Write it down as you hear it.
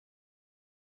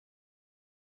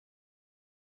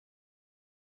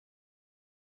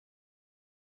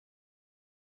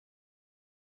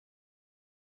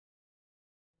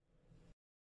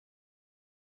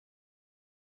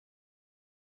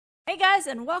Hey guys,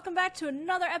 and welcome back to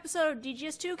another episode of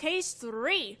DGS2 Case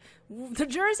 3. The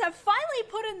jurors have finally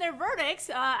put in their verdicts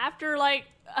after like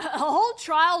a whole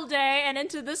trial day and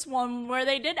into this one where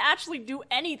they didn't actually do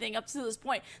anything up to this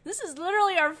point. This is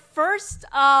literally our first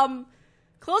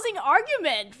closing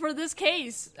argument for this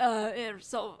case,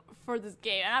 for this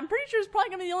game. And I'm pretty sure it's probably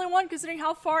going to be the only one considering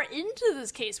how far into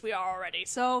this case we are already.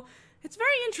 So it's very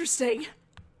interesting.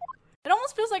 It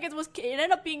almost feels like it ended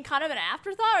up being kind of an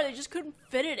afterthought, or they just couldn't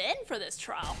fit it in for this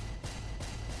trial.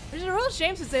 Which is a real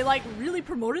shame since they really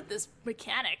promoted this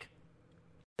mechanic.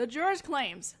 The jurors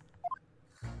claims.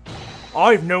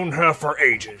 I've known her for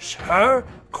ages. Her?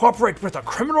 Cooperate with a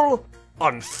criminal?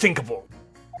 Unthinkable.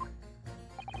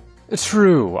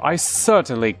 True, I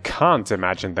certainly can't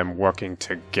imagine them working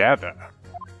together.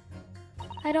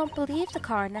 I don't believe the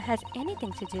coroner has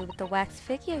anything to do with the wax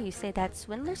figure you say that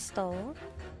swindler stole.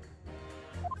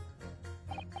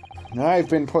 I've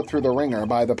been put through the ringer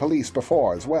by the police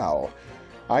before as well.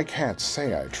 I can't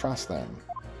say I trust them.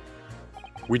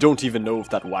 We don't even know if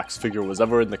that wax figure was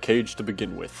ever in the cage to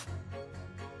begin with.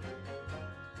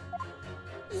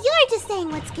 You're just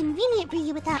saying what's convenient for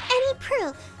you without any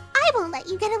proof. I won't let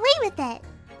you get away with it.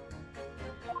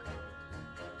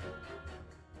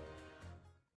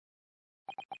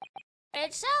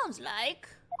 It sounds like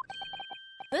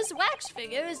this wax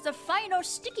figure is the final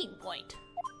sticking point.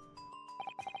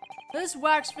 This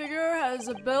wax figure has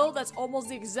a build that's almost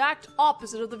the exact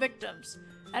opposite of the victim's,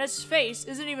 and its face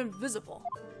isn't even visible.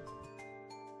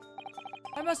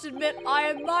 I must admit, I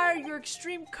admire your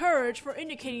extreme courage for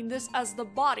indicating this as the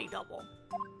body double.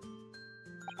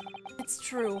 It's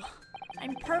true.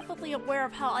 I'm perfectly aware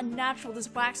of how unnatural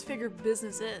this wax figure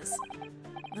business is.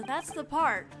 But that's the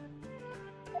part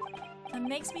that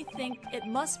makes me think it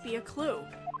must be a clue.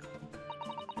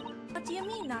 What do you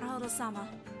mean, Naruhodō-sama?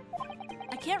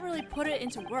 I can't really put it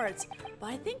into words, but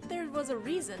I think there was a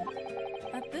reason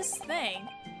that this thing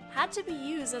had to be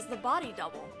used as the body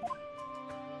double.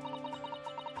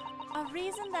 A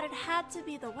reason that it had to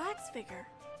be the wax figure.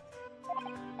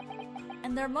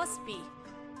 And there must be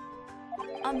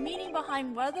a meaning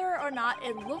behind whether or not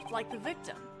it looked like the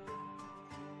victim.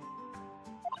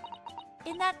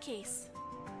 In that case,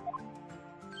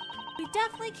 we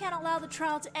definitely can't allow the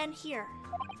trial to end here.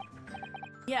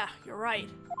 Yeah, you're right.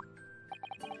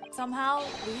 Somehow,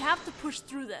 we have to push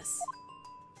through this.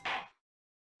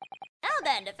 Now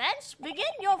then, defense, begin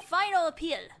your final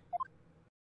appeal.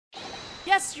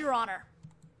 Yes, Your Honor.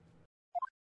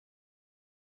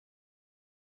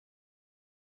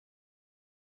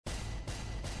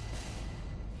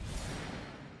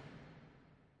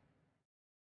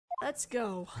 Let's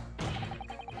go.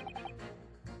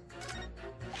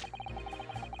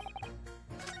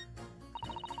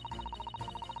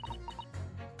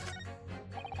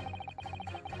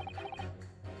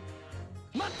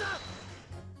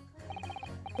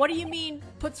 What do you mean,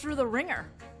 put through the ringer?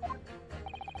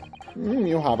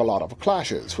 You have a lot of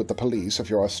clashes with the police if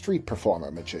you're a street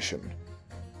performer magician.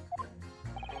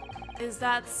 Is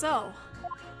that so?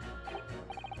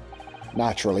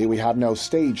 Naturally, we have no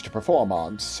stage to perform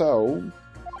on, so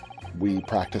we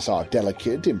practice our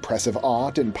delicate, impressive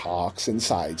art in parks and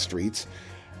side streets,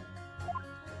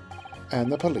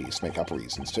 and the police make up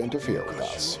reasons to interfere with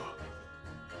us.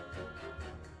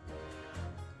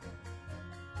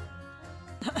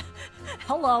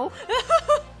 Hello.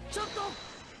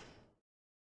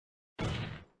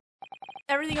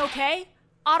 Everything okay,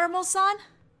 Aramo-san?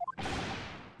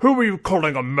 Who are you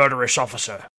calling a murderous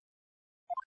officer?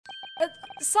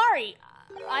 Sorry.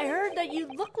 I heard that you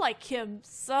look like him,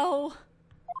 so...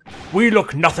 We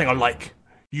look nothing alike.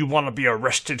 You want to be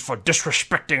arrested for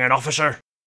disrespecting an officer?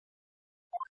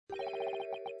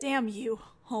 Damn you,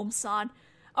 Holmes-san.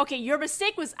 Okay, your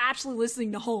mistake was actually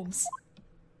listening to Holmes.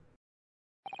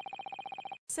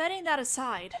 Setting that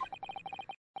aside,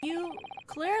 you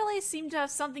clearly seem to have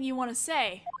something you want to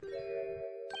say.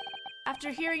 After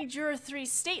hearing Juror 3's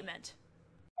statement.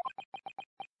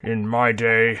 In my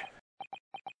day...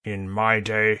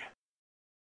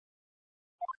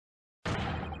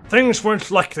 Things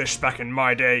weren't like this back in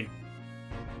my day.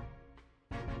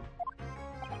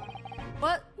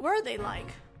 What were they like?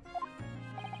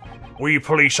 We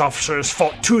police officers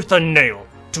fought tooth and nail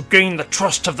to gain the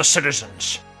trust of the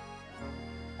citizens.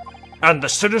 And the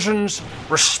citizens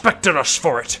respected us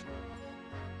for it.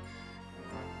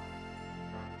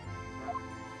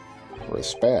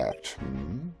 Respect,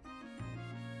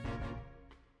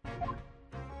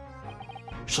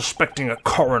 Suspecting a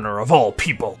coroner of all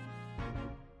people.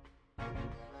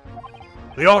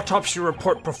 The autopsy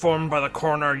report performed by the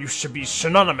coroner used to be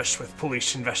synonymous with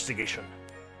police investigation.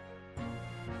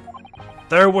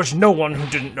 There was no one who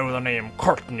didn't know the name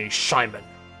Courtney Simon.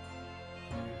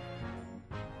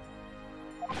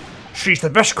 She's the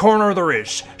best coroner there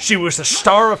is. She was the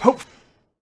star of hope.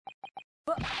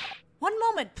 One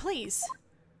moment, please.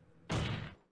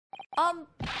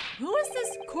 Who is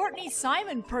this Courtney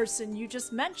Simon person you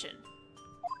just mentioned?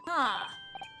 Huh.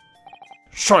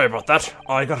 Sorry about that.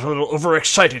 I got a little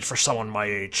overexcited for someone my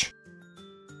age.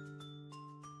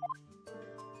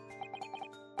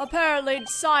 Apparently,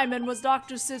 Simon was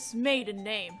Dr. Sapp's maiden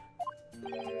name.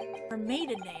 Her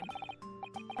maiden name?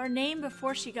 Her name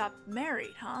before she got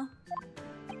married, huh?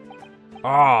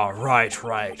 Ah,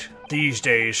 right. These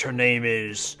days her name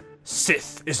is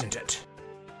Sith, isn't it?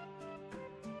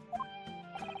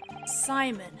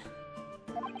 Simon.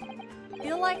 I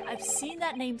feel like I've seen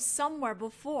that name somewhere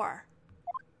before.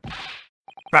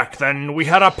 Back then, we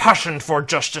had a passion for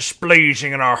justice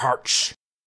blazing in our hearts.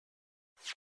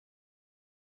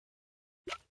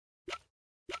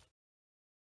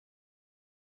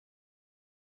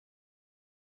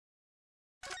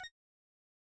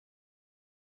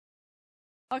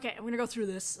 Okay, I'm gonna go through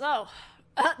this. So,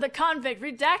 the convict,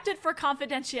 redacted for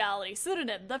confidentiality.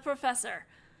 Pseudonym, the professor.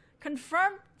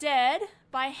 Confirmed dead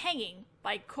by hanging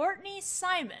by Courtney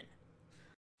Simon.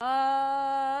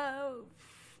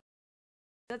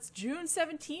 That's June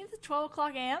 17th, 12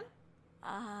 o'clock a.m.?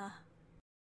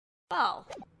 Well.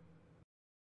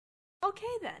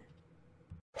 Okay then.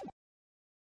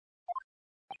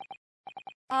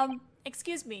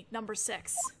 Excuse me, number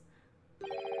 6.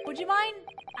 Would you mind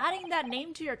adding that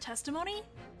name to your testimony?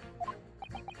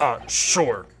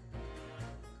 Sure.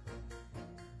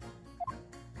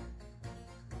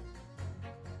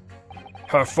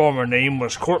 Her former name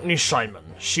was Courtney Simon.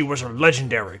 She was a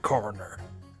legendary coroner.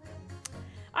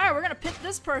 Alright, we're gonna pit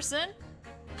this person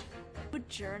with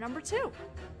juror number 2.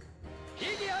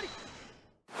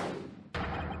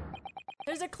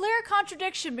 There's a clear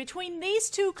contradiction between these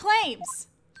two claims.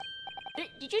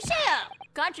 Did you say a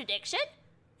contradiction?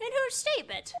 In whose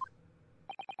statement?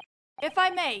 If I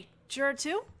may, juror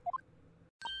 2?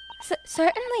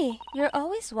 Certainly. You're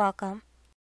always welcome.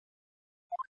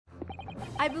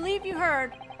 I believe you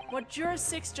heard what juror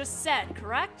 6 just said,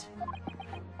 correct?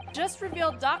 Just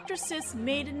revealed Dr. Sapp's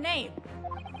maiden name,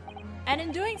 and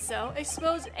in doing so,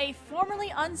 exposed a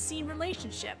formerly unseen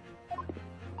relationship.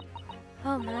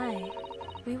 Oh my.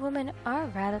 We women are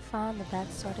rather fond of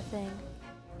that sort of thing.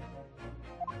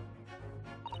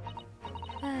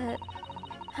 But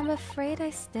I'm afraid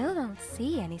I still don't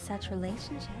see any such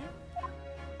relationship.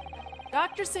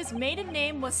 Dr. Sapp's maiden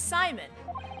name was Simon,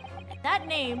 and that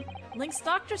name links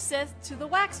Dr. Sapph to the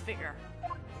wax figure.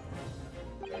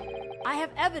 I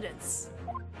have evidence.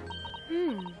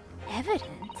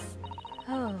 Evidence?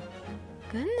 Oh,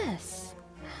 goodness.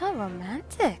 How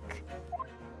romantic.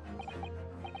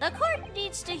 The court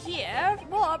needs to hear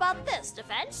more about this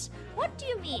defense. What do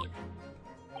you mean?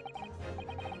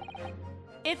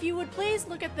 If you would please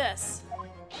look at this.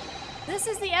 This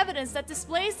is the evidence that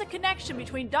displays the connection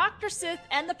between Dr. Sapph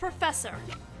and the professor.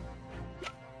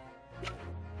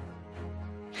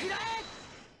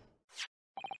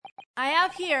 I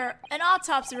have here an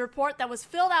autopsy report that was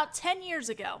filled out 10 years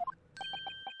ago.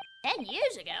 10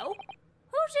 years ago?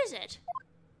 Whose is it?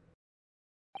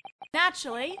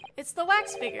 Naturally, it's the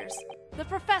wax figures, the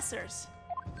professor's.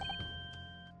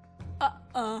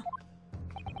 The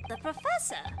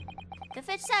professor? If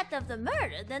it's that of the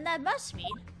murder, then that must mean...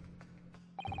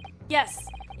 Yes,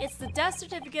 it's the death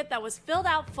certificate that was filled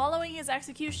out following his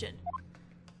execution.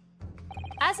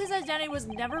 As his identity was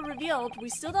never revealed, we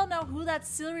still don't know who that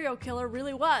serial killer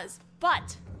really was,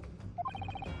 but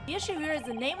the issue here is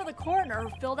the name of the coroner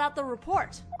who filled out the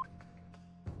report.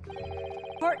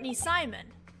 Courtney Simon.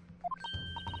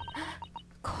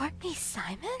 Courtney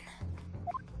Simon?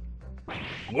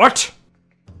 What?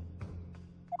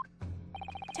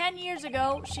 10 years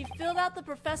ago, she filled out the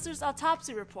professor's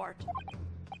autopsy report,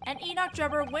 and Enoch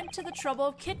Drebber went to the trouble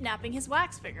of kidnapping his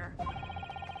wax figure.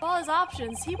 Of all his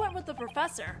options, he went with the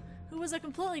professor, who was a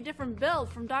completely different build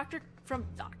from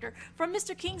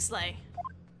Mr. Kingsley.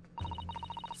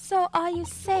 So are you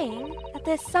saying that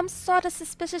there's some sort of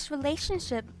suspicious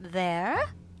relationship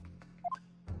there?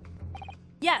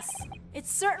 Yes, it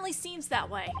certainly seems that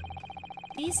way.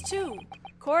 These two,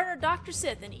 Coroner Dr.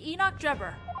 Sapph and Enoch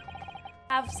Drebber,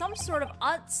 have some sort of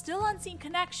still unseen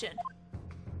connection.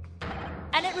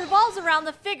 And it revolves around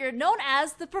the figure known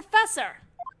as the Professor.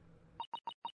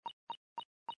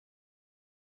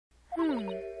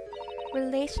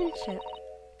 Relationship,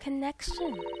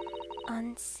 connection,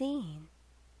 unseen.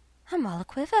 I'm all a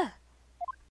quiver.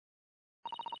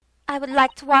 I would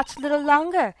like to watch a little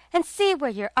longer and see where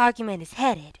your argument is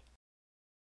headed.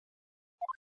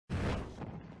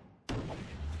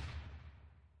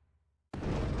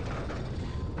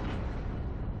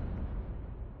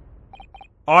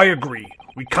 I agree.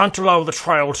 We can't allow the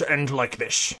trial to end like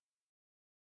this.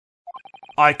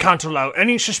 I can't allow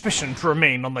any suspicion to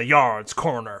remain on the yard's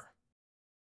corner.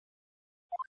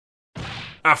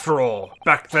 After all,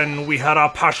 back then we had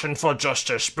our passion for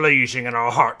justice blazing in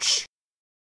our hearts.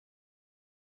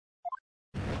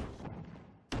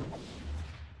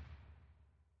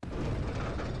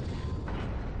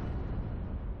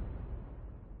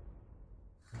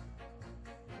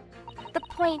 The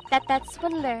point that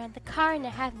swindler and the coroner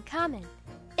have in common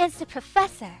is the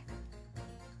professor.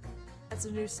 That's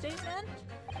a new statement.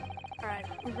 Alright,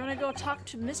 we're gonna go talk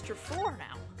to Mr. 4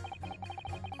 now.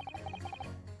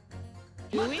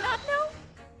 Do we not know?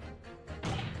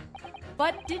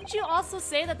 But didn't you also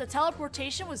say that the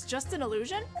teleportation was just an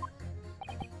illusion?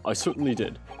 I certainly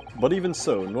did. But even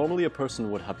so, normally a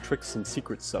person would have tricks and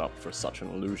secrets set up for such an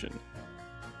illusion.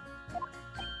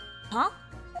 Huh?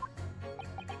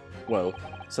 Well,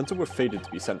 since it were fated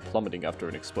to be sent plummeting after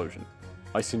an explosion,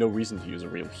 I see no reason to use a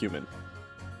real human.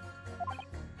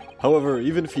 However,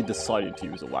 even if he decided to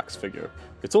use a wax figure,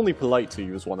 it's only polite to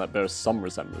use one that bears some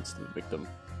resemblance to the victim.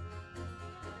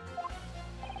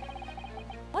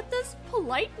 What does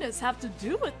politeness have to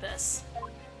do with this?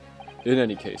 In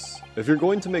any case, if you're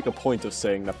going to make a point of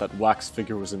saying that wax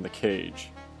figure was in the cage,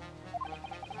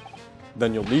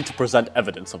 then you'll need to present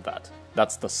evidence of that.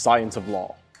 That's the science of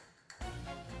law.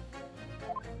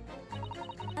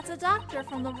 That's a doctor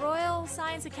from the Royal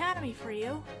Science Academy for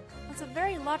you. That's a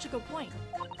very logical point.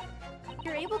 If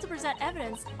you're able to present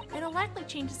evidence, it'll likely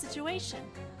change the situation.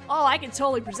 Oh, I can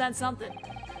totally present something.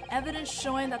 Evidence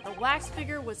showing that the wax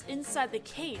figure was inside the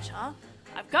cage, huh?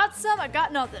 I've got some, I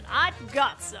got nothing. I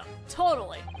got some.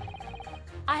 Totally.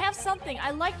 I have something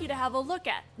I'd like you to have a look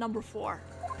at, number 4.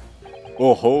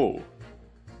 Oh ho!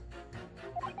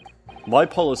 My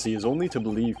policy is only to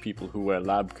believe people who wear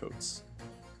lab coats.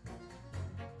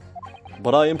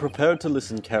 But I am prepared to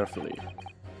listen carefully,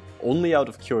 only out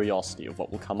of curiosity of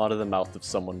what will come out of the mouth of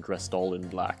someone dressed all in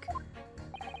black.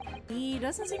 He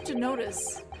doesn't seem to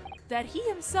notice that he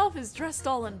himself is dressed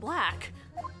all in black.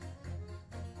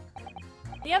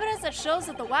 The evidence that shows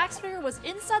that the wax figure was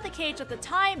inside the cage at the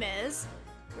time is...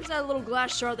 Where's that little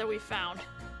glass shard that we found?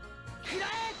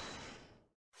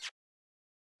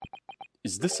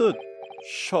 Is this a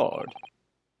shard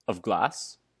of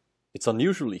glass? It's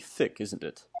unusually thick, isn't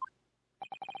it?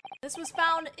 This was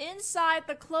found inside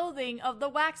the clothing of the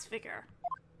wax figure.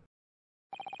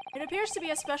 It appears to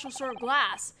be a special sort of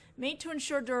glass, made to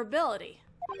ensure durability.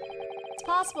 It's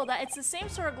possible that it's the same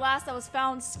sort of glass that was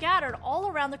found scattered all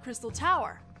around the Crystal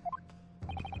Tower.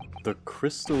 The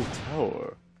Crystal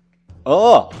Tower?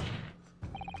 Oh!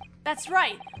 That's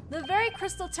right, the very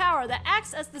Crystal Tower that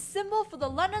acts as the symbol for the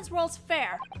London's World's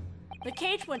Fair. The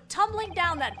cage went tumbling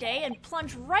down that day and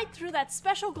plunged right through that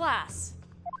special glass.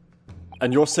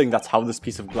 And you're saying that's how this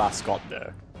piece of glass got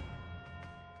there?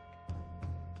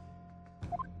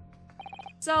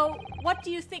 So, what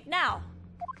do you think now?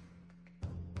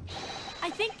 I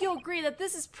think you'll agree that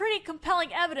this is pretty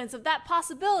compelling evidence of that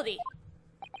possibility.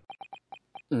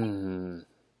 I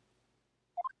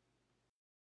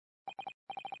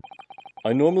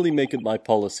normally make it my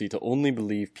policy to only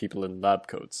believe people in lab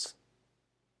coats.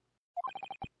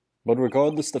 But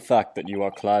regardless the fact that you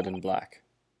are clad in black,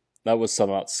 that was some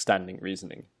outstanding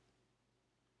reasoning.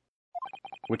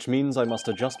 Which means I must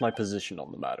adjust my position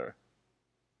on the matter.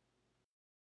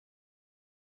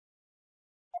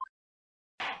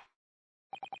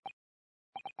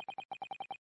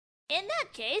 In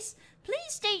that case, please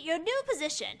state your new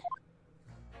position.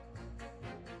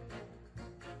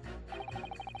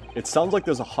 It sounds like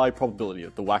there's a high probability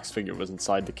that the wax figure was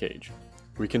inside the cage.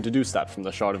 We can deduce that from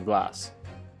the shard of glass.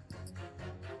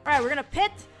 Alright, we're gonna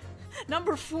pit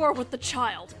number 4 with the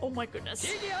child. Oh my goodness.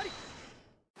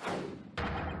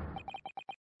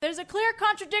 There's a clear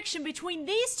contradiction between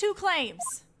these two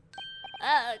claims.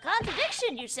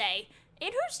 Contradiction, you say?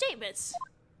 In whose statements?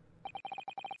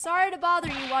 Sorry to bother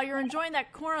you while you're enjoying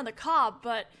that corn on the cob,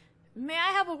 but may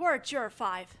I have a word, Juror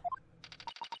 5?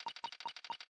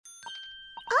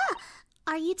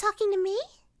 Are you talking to me?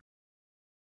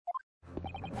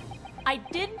 I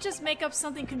didn't just make up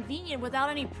something convenient without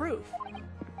any proof.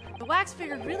 The wax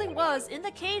figure really was in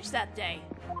the cage that day.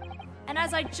 And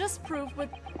as I just proved with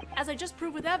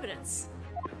evidence.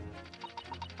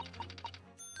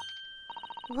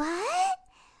 What?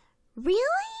 Really?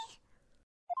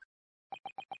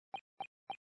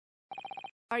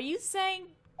 Are you saying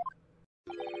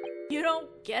you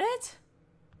don't get it?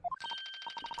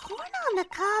 Corn on the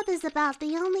cob is about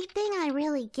the only thing I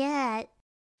really get.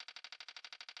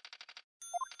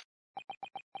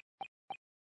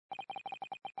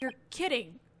 You're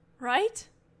kidding, right?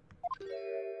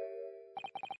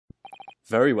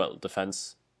 Very well,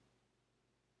 Defense.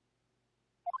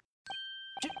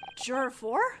 Juror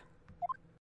 4?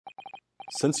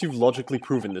 Since you've logically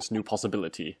proven this new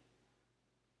possibility,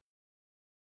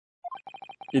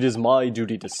 it is my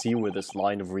duty to see where this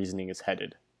line of reasoning is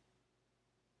headed.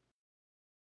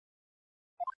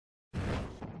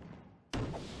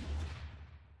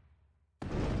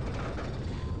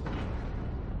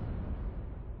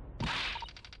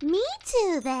 Me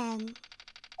too, then.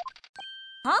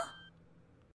 Huh?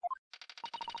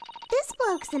 This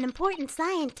bloke's an important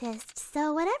scientist,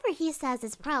 so whatever he says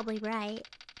is probably right.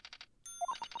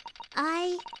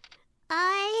 I'm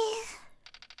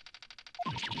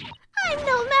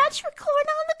no match for corn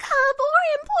on the cob or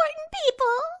important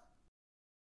people.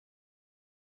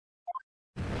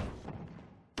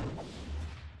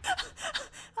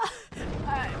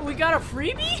 We got a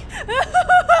freebie?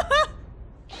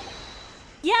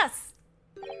 Yes!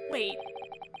 Wait,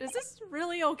 is this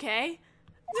really okay?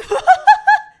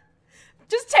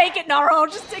 Just take it, Naruhodō,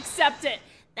 just accept it.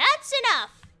 That's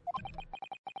enough!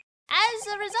 As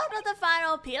a result of the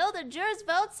final appeal, the jurors'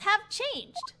 votes have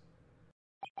changed.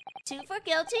 2 for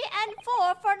guilty and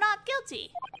 4 for not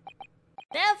guilty.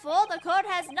 Therefore, the court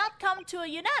has not come to a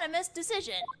unanimous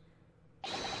decision.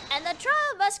 And the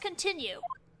trial must continue.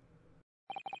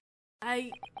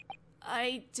 I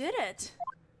did it.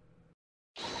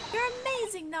 You're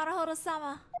amazing,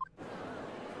 Naruhodō-sama.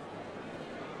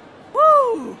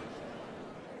 Woo!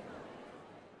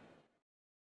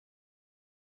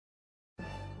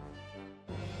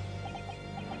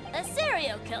 The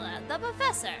serial killer, the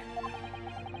professor.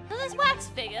 So this wax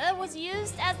figure was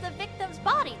used as the victim's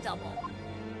body double.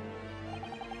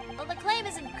 Though the claim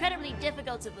is incredibly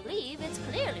difficult to believe, it's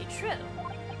clearly true.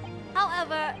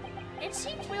 However, it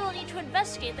seems we will need to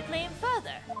investigate the claim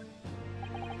further.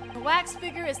 The wax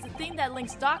figure is the thing that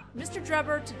links Mr.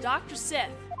 Drebber to Dr. Sith.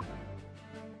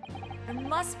 There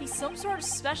must be some sort of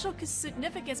special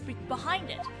significance behind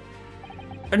it.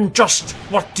 And just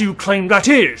what do you claim that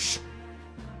is?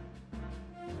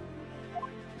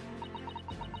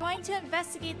 Going to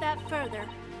investigate that further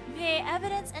via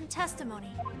evidence and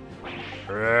testimony.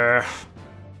 Uh,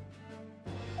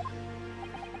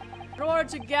 In order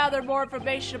to gather more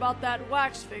information about that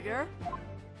wax figure,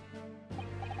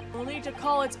 we'll need to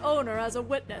call its owner as a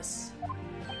witness.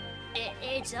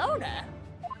 Its owner?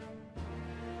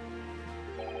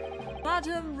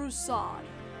 Madame Roussaud.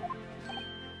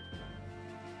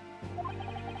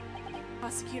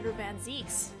 Prosecutor Van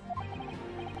Zeeks.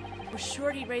 I was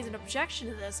sure he'd raise an objection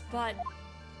to this, but...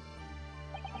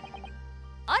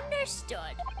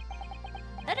 Understood.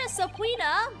 Let us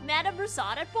subpoena Madame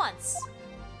Roussaud at once.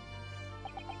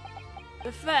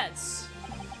 Defense.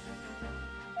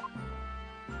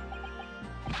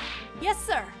 Yes,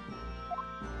 sir.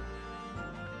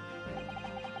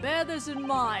 Bear this in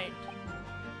mind.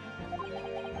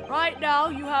 Right now,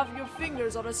 you have your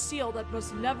fingers on a seal that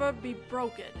must never be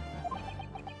broken.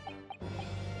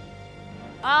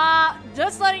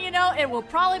 Just letting you know, it will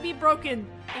probably be broken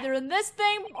either in this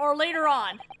thing or later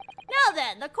on. Now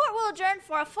then, the court will adjourn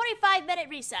for a 45-minute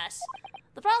recess.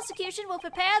 The prosecution will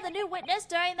prepare the new witness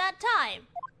during that time.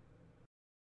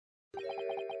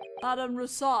 Madame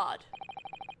Roussaud,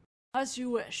 as you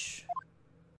wish.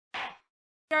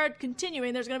 We are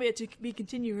continuing. There's going to be a to be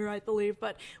continued here, I believe,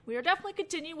 but we are definitely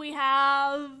continuing. We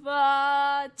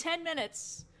have 10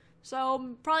 minutes.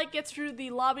 So probably get through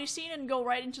the lobby scene and go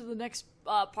right into the next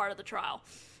part of the trial.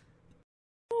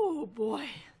 Oh boy.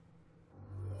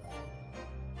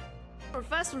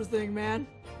 Professor thing, man.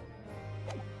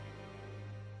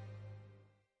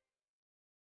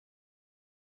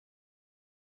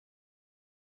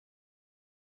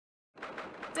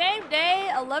 Same day,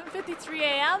 11:53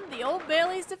 a.m., the Old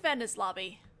Bailey's Defendants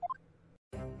Lobby.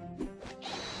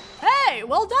 Hey,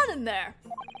 well done in there.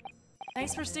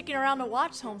 Thanks for sticking around to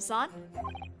watch, Home-san.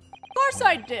 Of course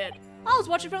I did. I was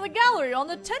watching from the gallery on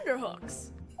the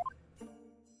tenterhooks.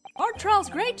 Our trial's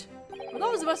great. For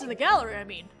those of us in the gallery, I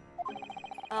mean.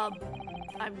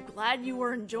 I'm glad you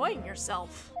were enjoying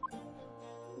yourself.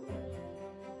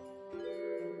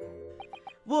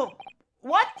 Well,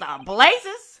 what the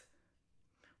blazes?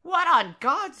 What on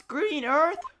God's green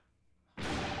earth?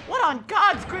 What on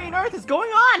God's green earth is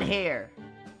going on here?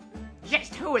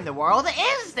 Just who in the world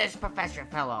is this professor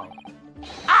fellow?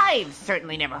 I've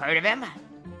certainly never heard of him.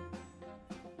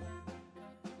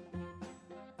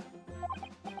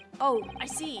 Oh, I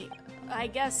see. I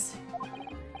guess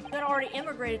you had already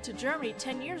immigrated to Germany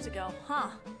 10 years ago, huh?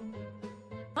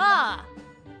 Ah!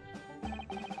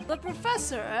 The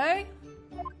professor, eh?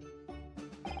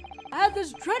 I had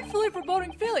this dreadfully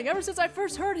foreboding feeling ever since I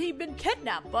first heard he'd been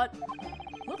kidnapped, but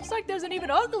Looks like there's an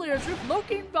even uglier truth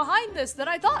lurking behind this than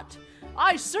I thought.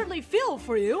 I certainly feel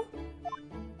for you.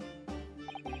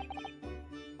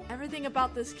 Everything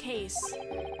about this case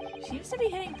seems to be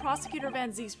hitting Prosecutor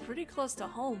Van Zieks pretty close to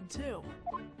home, too.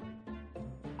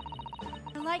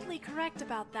 You're likely correct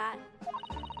about that.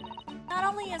 Not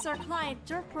only is our client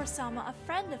Juror-sama a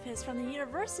friend of his from his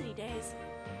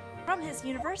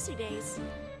university days,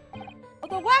 but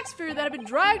the wax figure that had been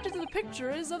dragged into the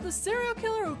picture is of the serial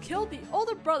killer who killed the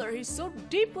older brother he so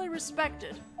deeply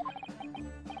respected.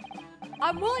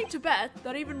 I'm willing to bet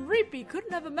that even Reapy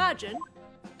couldn't have imagined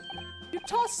you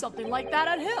tossed something like that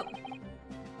at him.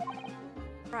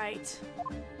 Right.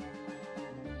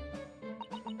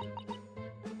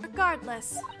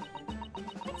 Regardless,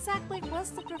 what exactly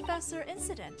was the professor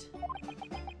incident?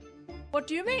 What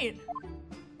do you mean?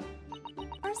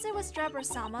 First it was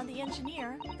Juror-sama, the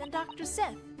engineer, then Dr.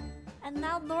 Sith, and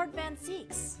now Lord Van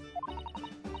Zieks.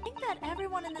 I think that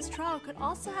everyone in this trial could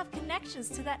also have connections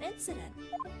to that incident.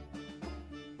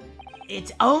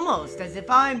 It's almost as if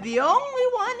I'm the only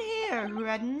one here who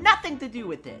had nothing to do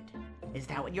with it. Is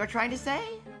that what you're trying to say?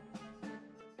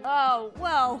 Oh,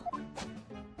 well.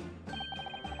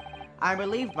 I'm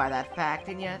relieved by that fact,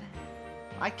 and yet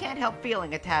I can't help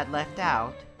feeling a tad left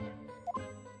out.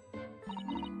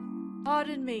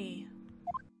 Pardon me.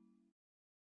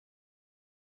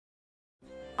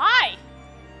 Hi!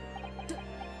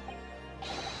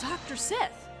 Dr.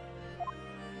 Sith!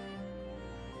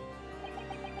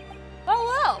 Oh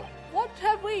well, what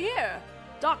have we here?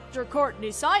 Dr.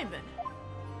 Courtney Simon.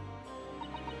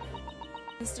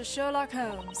 Mr. Sherlock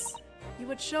Holmes, you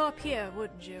would show up here,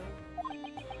 wouldn't you?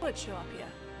 Would show up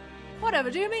here.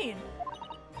 Whatever do you mean?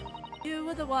 You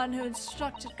were the one who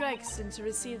instructed Gregson to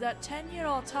receive that 10-year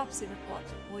autopsy report,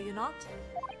 were you not?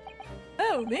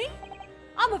 Oh, me?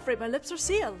 I'm afraid my lips are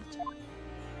sealed.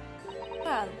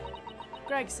 Well,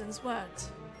 Gregson's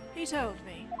weren't. He told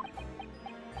me.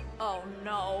 Oh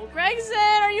no, Gregson,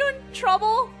 are you in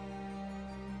trouble?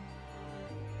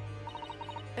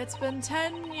 It's been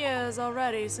 10 years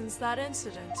already since that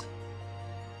incident.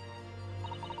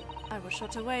 I was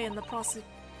shut away in the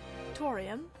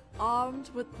prosecutorium, armed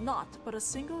with naught but a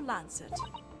single lancet.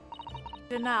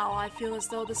 And now I feel as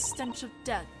though the stench of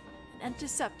death and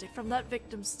antiseptic from that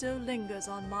victim still lingers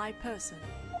on my person.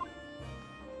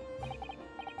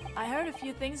 I heard a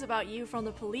few things about you from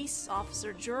the police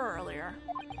officer Juror earlier.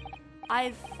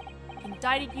 I've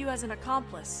indicted you as an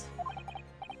accomplice.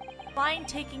 Mind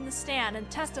taking the stand and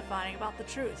testifying about the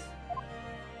truth.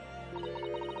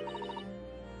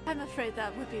 I'm afraid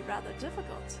that would be rather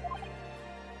difficult.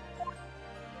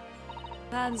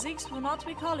 Van Zieks will not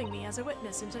be calling me as a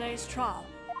witness in today's trial.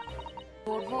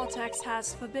 Lord Vortex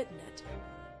has forbidden it.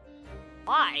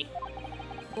 Why?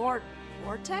 Lord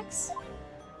Vortex?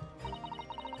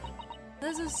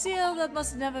 There's a seal that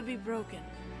must never be broken,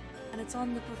 and it's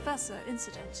on the Professor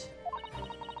incident.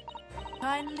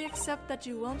 Kindly accept that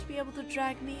you won't be able to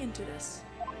drag me into this.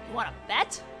 You want to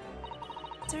bet?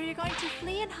 So you're going to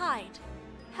flee and hide?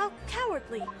 How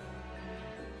cowardly!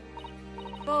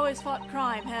 I've always fought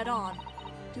crime head on,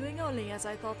 doing only as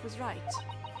I thought was right.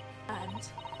 And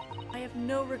I have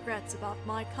no regrets about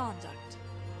my conduct.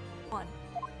 1.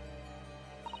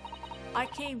 I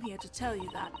came here to tell you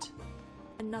that,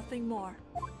 and nothing more.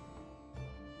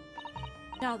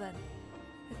 Now then,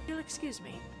 if you'll excuse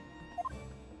me.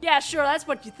 Yeah, sure, that's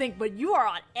what you think, but you are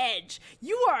on edge.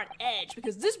 You are on edge,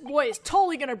 because this boy is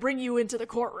totally gonna bring you into the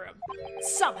courtroom.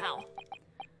 Somehow.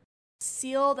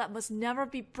 Seal that must never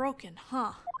be broken,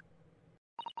 huh?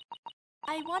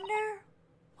 I wonder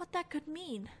what that could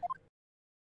mean.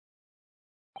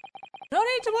 No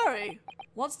need to worry.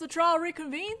 Once the trial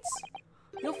reconvenes,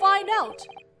 you'll find out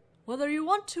whether you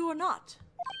want to or not.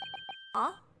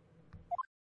 Huh?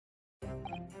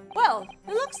 Well,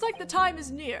 it looks like the time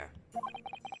is near.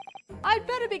 I'd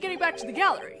better be getting back to the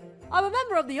gallery. I'm a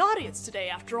member of the audience today,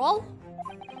 after all.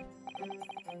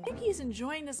 I think he's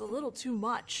enjoying this a little too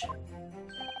much.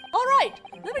 Alright,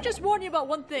 let me just warn you about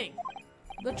one thing.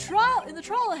 In the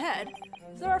trial ahead,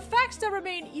 if there are facts that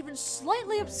remain even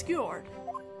slightly obscured,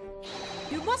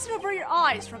 you mustn't avert your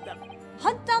eyes from them.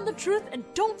 Hunt down the truth and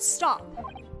don't stop.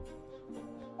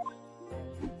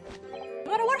 No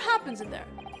matter what happens in there,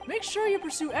 make sure you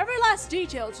pursue every last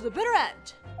detail to the bitter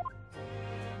end.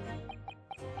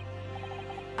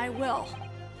 I will.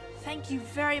 Thank you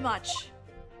very much.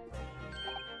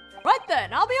 Right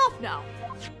then, I'll be off now.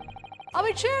 I'll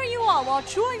be cheering you on while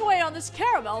chewing away on this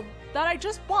caramel that I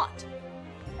just bought.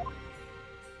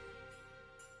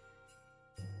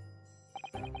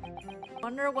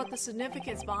 Wonder what the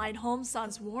significance behind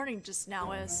Home-san's warning just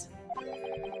now is.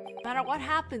 No matter what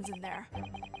happens in there,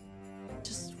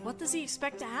 just What does he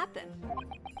expect to happen?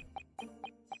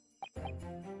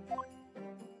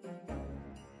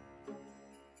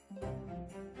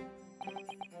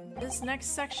 This next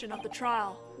section of the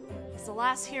trial is the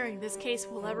last hearing this case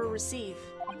will ever receive.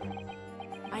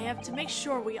 I have to make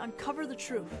sure we uncover the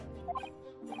truth.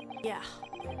 Yeah,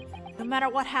 no matter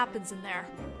what happens in there.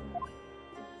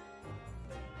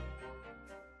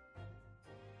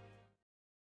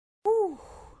 Whew.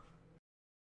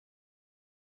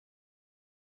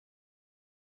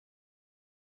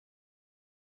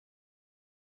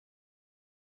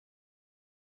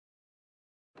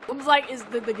 Looks like,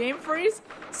 did the game freeze?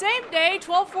 Same day,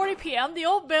 12:40 p.m., the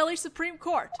Old Bailey Supreme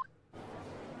Court.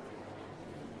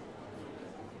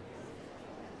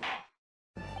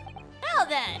 Now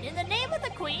then, in the name of the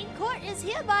Queen, court is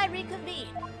hereby reconvened.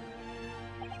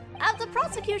 Have the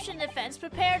prosecution and defense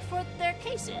prepared for their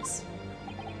cases?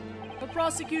 The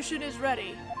prosecution is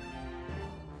ready.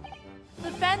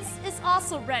 Defense is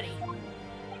also ready.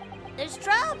 This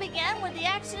trial began with the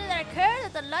accident that occurred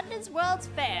at the London's World's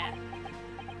Fair.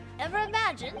 Ever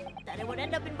imagined that it would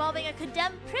end up involving a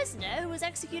condemned prisoner who was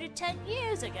executed 10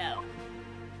 years ago?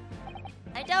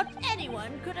 I doubt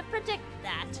anyone could have predicted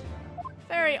that.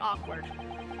 Very awkward.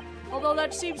 Although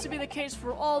that seems to be the case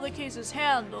for all the cases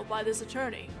handled by this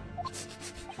attorney.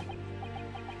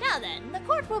 Now then, the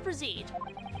court will proceed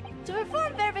to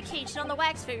perform verification on the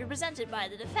wax figure presented by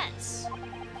the defense.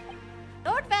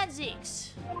 Lord Van Zeeks.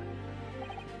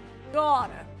 Your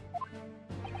Honor.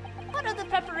 What are the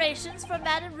preparations for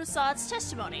Madame Rousseau's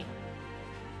testimony?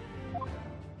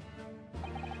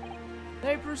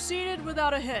 They proceeded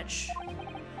without a hitch.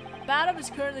 Madame is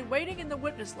currently waiting in the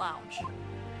witness lounge.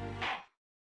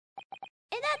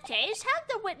 In that case, have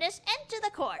the witness enter the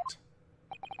court.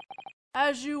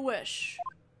 As you wish.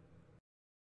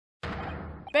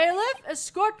 Bailiff,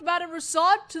 escort Madame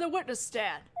Rousseau to the witness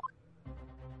stand.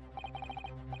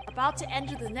 About to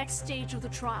enter the next stage of the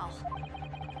trial.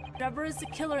 Whoever is the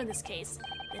killer in this case,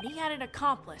 then he had an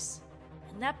accomplice,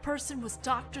 and that person was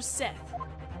Dr. Sapph.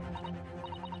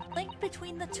 Link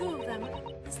between the two of them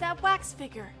is that wax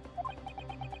figure.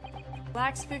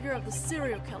 Wax figure of the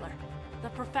serial killer, the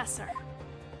professor.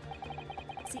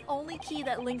 It's the only key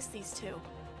that links these two.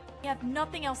 They have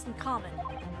nothing else in common.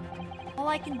 All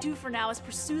I can do for now is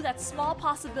pursue that small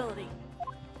possibility.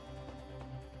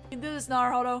 We can do this,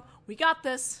 Naruhodō. We got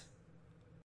this.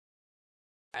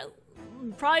 Alright,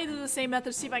 probably do the same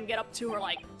method, see if I can get up to her,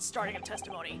 like, starting a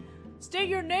testimony. State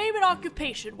your name and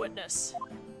occupation, witness.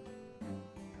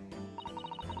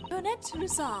 Bernette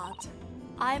Rousseau.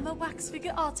 I am a wax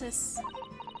figure artist,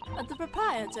 and the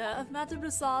proprietor of Madame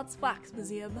Rousseau's Wax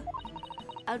Museum.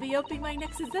 I'll be opening my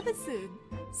next exhibit soon,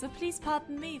 so please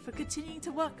pardon me for continuing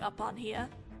to work up on here.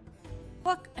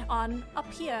 Work on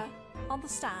up here, on the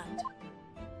stand.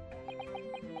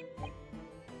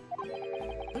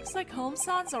 Looks like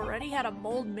Holmes-san's already had a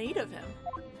mold made of him.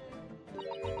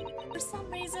 For some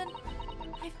reason,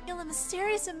 I feel a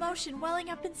mysterious emotion welling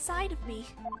up inside of me.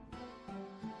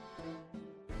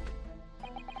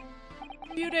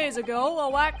 A few days ago,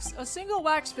 a single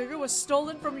wax figure was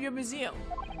stolen from your museum.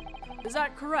 Is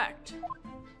that correct?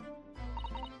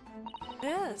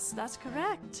 Yes, that's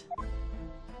correct.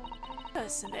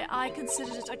 Personally, I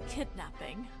considered it a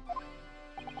kidnapping.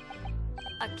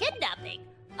 A kidnapping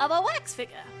of a wax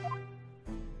figure?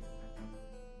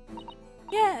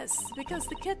 Yes, because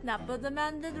the kidnapper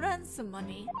demanded ransom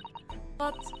money.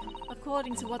 But,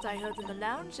 according to what I heard in the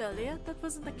lounge earlier, that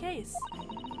wasn't the case.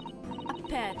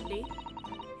 Apparently,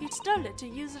 he stole it to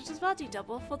use it as body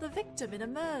double for the victim in a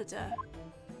murder.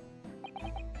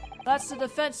 That's the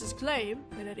defense's claim,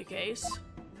 in any case.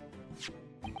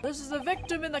 This is the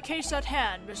victim in the case at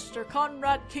hand, Mr.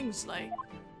 Conrad Kingsley.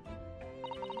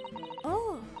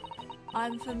 Oh,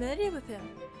 I'm familiar with him.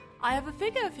 I have a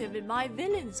figure of him in my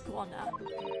villain's corner.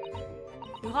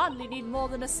 You hardly need more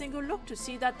than a single look to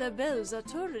see that their bills are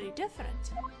totally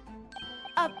different.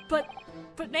 But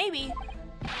maybe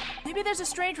there's a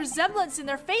strange resemblance in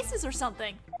their faces or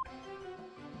something.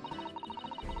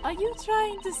 Are you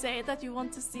trying to say that you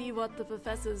want to see what the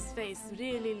professor's face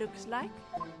really looks like?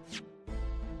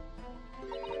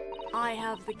 I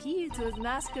have the key to his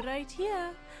mask right here,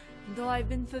 though I've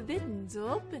been forbidden to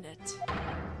open it.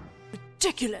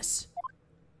 Ridiculous!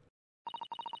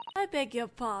 I beg your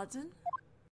pardon?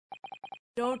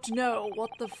 Don't know what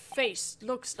the face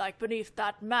looks like beneath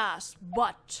that mask,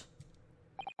 but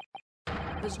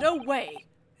there's no way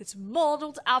it's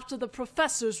modeled after the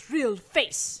professor's real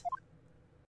face.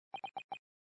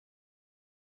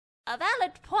 A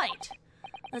valid point.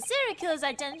 The serial killer's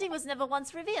identity was never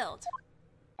once revealed.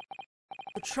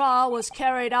 The trial was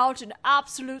carried out in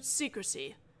absolute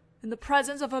secrecy, in the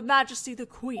presence of Her Majesty the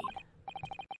Queen.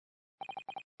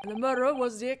 And the murderer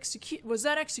was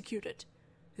then executed.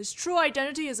 His true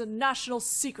identity is a national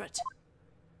secret.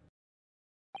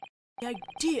 The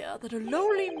idea that a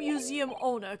lowly museum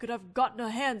owner could have gotten her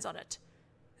hands on it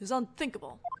is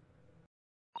unthinkable.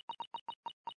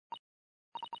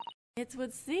 It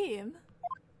would seem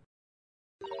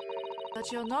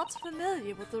that you're not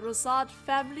familiar with the Ryūnosuke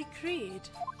family creed.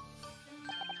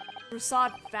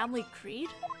 Ryūnosuke family creed?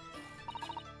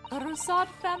 The Ryūnosuke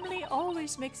family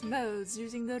always makes molds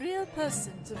using the real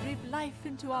person to breathe life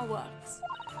into our works.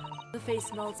 The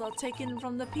face molds are taken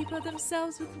from the people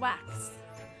themselves with wax.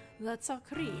 That's our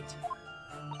creed.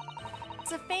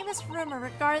 It's a famous rumor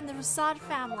regarding the Ryūnosuke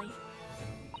family.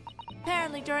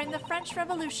 Apparently, during the French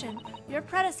Revolution, your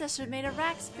predecessor made a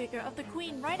wax figure of the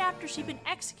Queen right after she'd been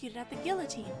executed at the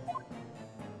guillotine.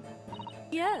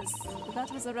 Yes, but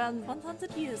that was around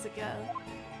 100 years ago.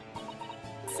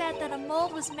 It said that a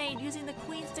mold was made using the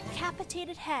Queen's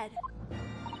decapitated head.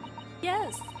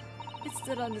 Yes, it's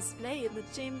still on display in the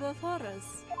Chamber of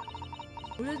Horrors.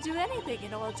 We'll do anything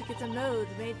in order to get a mold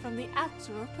made from the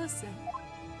actual person.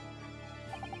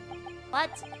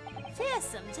 What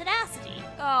fearsome tenacity!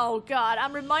 Oh god,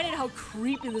 I'm reminded how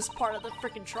creepy this part of the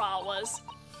frickin' trial was.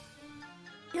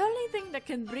 The only thing that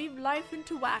can breathe life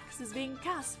into wax is being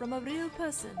cast from a real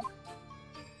person.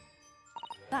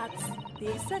 That's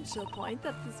the essential point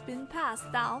that has been passed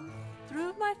down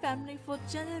through my family for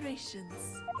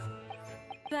generations.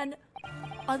 Then,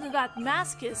 under that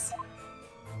mask is...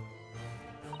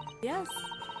 Yes,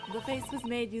 the face was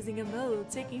made using a mold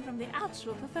taken from the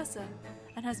actual professor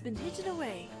and has been hidden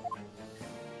away.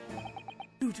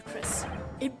 Ludicrous.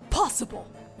 Impossible!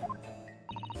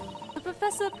 The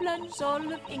professor plunged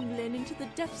all of England into the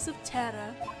depths of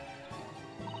terror.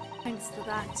 Thanks to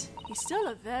that, he's still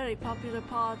a very popular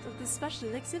part of the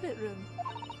special exhibit room.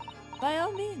 By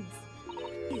all means,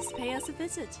 please pay us a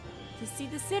visit to see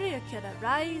the serial killer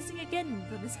rising again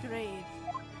from his grave.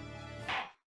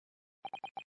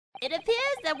 It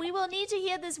appears that we will need to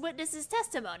hear this witness's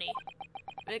testimony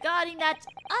regarding that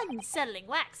unsettling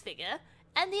wax figure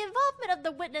and the involvement of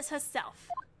the witness herself.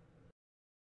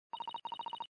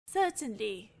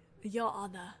 Certainly, Your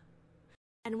Honor.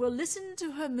 And we'll listen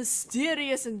to her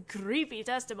mysterious and creepy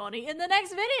testimony in the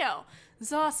next video.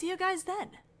 So I'll see you guys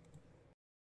then.